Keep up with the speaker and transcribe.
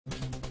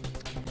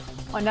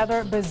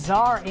Another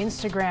bizarre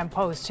Instagram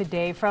post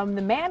today from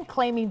the man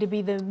claiming to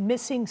be the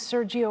missing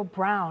Sergio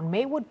Brown.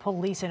 Maywood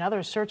police and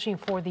others searching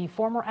for the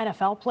former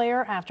NFL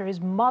player after his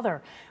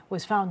mother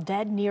was found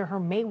dead near her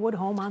Maywood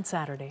home on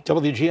Saturday.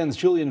 WGN's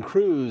Julian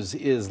Cruz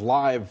is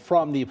live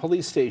from the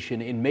police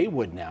station in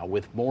Maywood now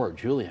with more.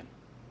 Julian.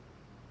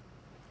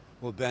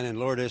 Well, Ben and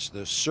Lourdes,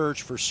 the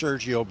search for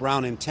Sergio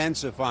Brown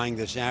intensifying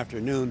this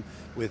afternoon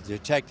with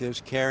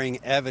detectives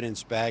carrying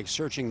evidence bags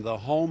searching the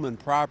home and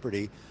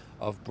property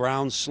of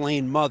Brown's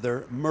slain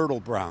mother, Myrtle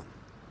Brown.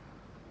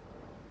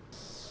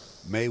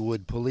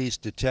 Maywood police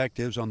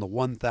detectives on the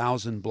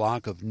 1000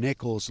 block of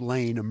Nichols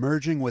Lane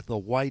emerging with a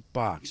white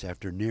box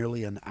after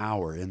nearly an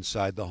hour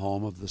inside the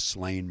home of the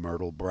slain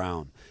Myrtle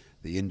Brown.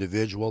 The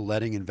individual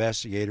letting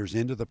investigators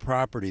into the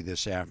property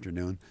this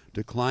afternoon,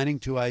 declining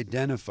to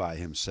identify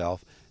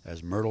himself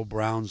as Myrtle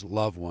Brown's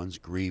loved ones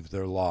grieve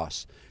their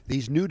loss.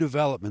 These new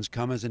developments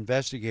come as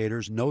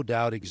investigators no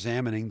doubt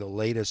examining the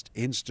latest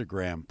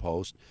Instagram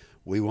post.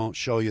 We won't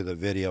show you the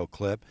video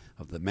clip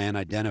of the man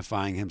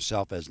identifying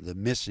himself as the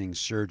missing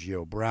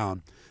Sergio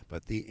Brown,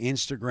 but the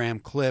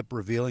Instagram clip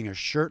revealing a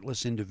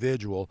shirtless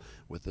individual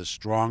with a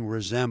strong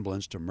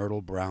resemblance to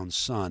Myrtle Brown's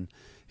son.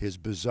 His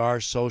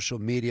bizarre social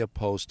media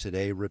post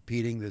today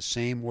repeating the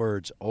same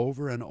words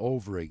over and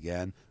over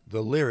again,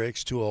 the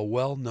lyrics to a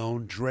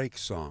well-known Drake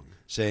song,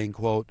 saying,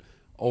 quote,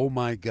 "Oh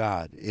my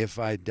God, if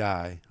I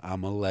die,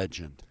 I'm a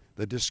legend."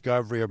 The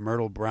discovery of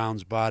Myrtle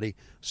Brown's body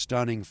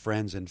stunning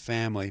friends and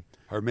family.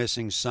 Her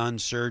missing son,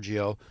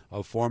 Sergio,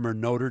 a former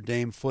Notre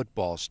Dame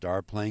football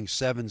star playing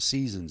 7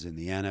 seasons in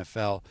the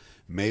NFL.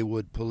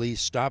 Maywood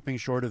police stopping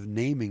short of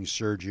naming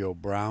Sergio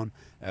Brown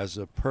as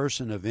a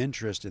person of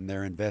interest in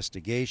their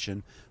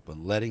investigation, but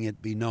letting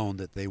it be known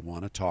that they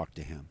want to talk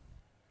to him.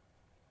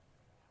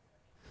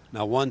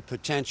 Now, one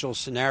potential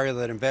scenario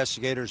that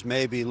investigators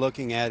may be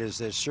looking at is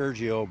that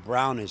Sergio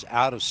Brown is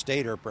out of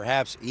state or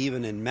perhaps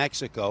even in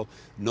Mexico.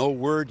 No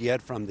word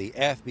yet from the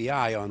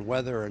FBI on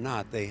whether or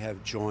not they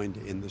have joined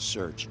in the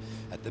search.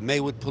 At the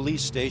Maywood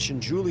Police Station,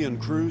 Julian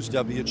Cruz,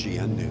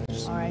 WGN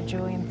News. All right,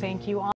 Julian, thank you.